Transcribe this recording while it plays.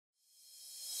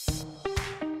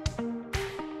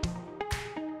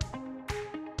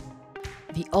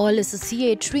We all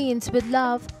associate rains with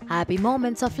love, happy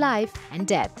moments of life, and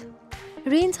death.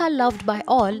 Rains are loved by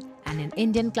all, and in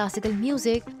Indian classical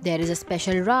music, there is a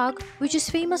special raag which is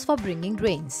famous for bringing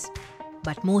rains.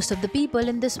 But most of the people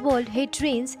in this world hate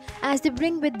rains as they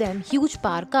bring with them huge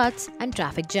power cuts and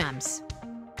traffic jams.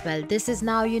 Well, this is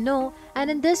now you know,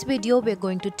 and in this video we're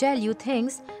going to tell you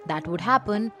things that would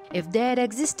happen if there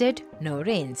existed no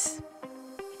rains.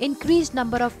 Increased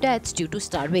number of deaths due to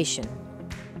starvation.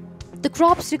 The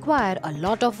crops require a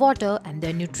lot of water and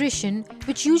their nutrition,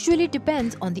 which usually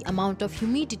depends on the amount of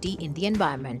humidity in the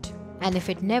environment. And if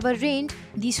it never rained,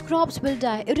 these crops will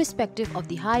die irrespective of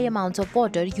the high amounts of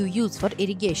water you use for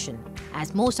irrigation.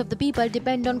 As most of the people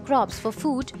depend on crops for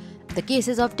food, the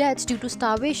cases of deaths due to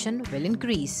starvation will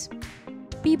increase.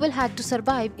 People had to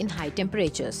survive in high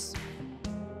temperatures.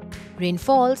 Rain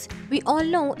falls, we all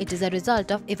know it is a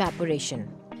result of evaporation.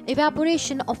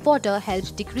 Evaporation of water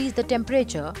helps decrease the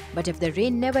temperature, but if the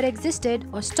rain never existed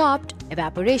or stopped,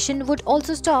 evaporation would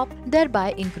also stop,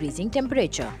 thereby increasing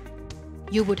temperature.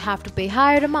 You would have to pay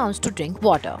higher amounts to drink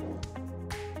water.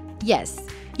 Yes,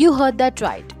 you heard that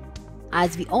right.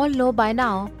 As we all know by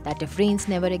now that if rains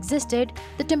never existed,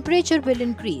 the temperature will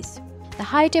increase. The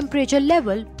high temperature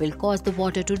level will cause the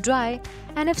water to dry,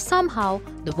 and if somehow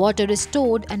the water is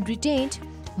stored and retained,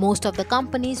 most of the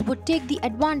companies would take the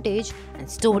advantage and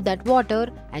store that water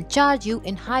and charge you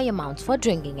in high amounts for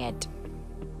drinking it.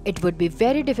 It would be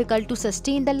very difficult to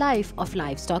sustain the life of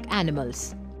livestock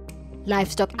animals.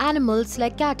 Livestock animals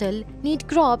like cattle need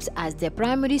crops as their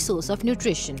primary source of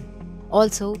nutrition.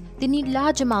 Also, they need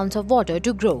large amounts of water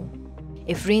to grow.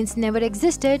 If rains never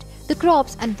existed, the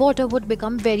crops and water would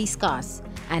become very scarce,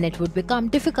 and it would become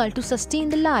difficult to sustain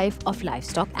the life of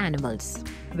livestock animals.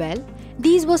 Well,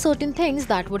 these were certain things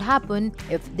that would happen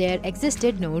if there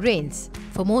existed no rains.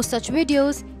 For more such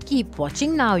videos, keep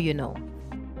watching Now You Know.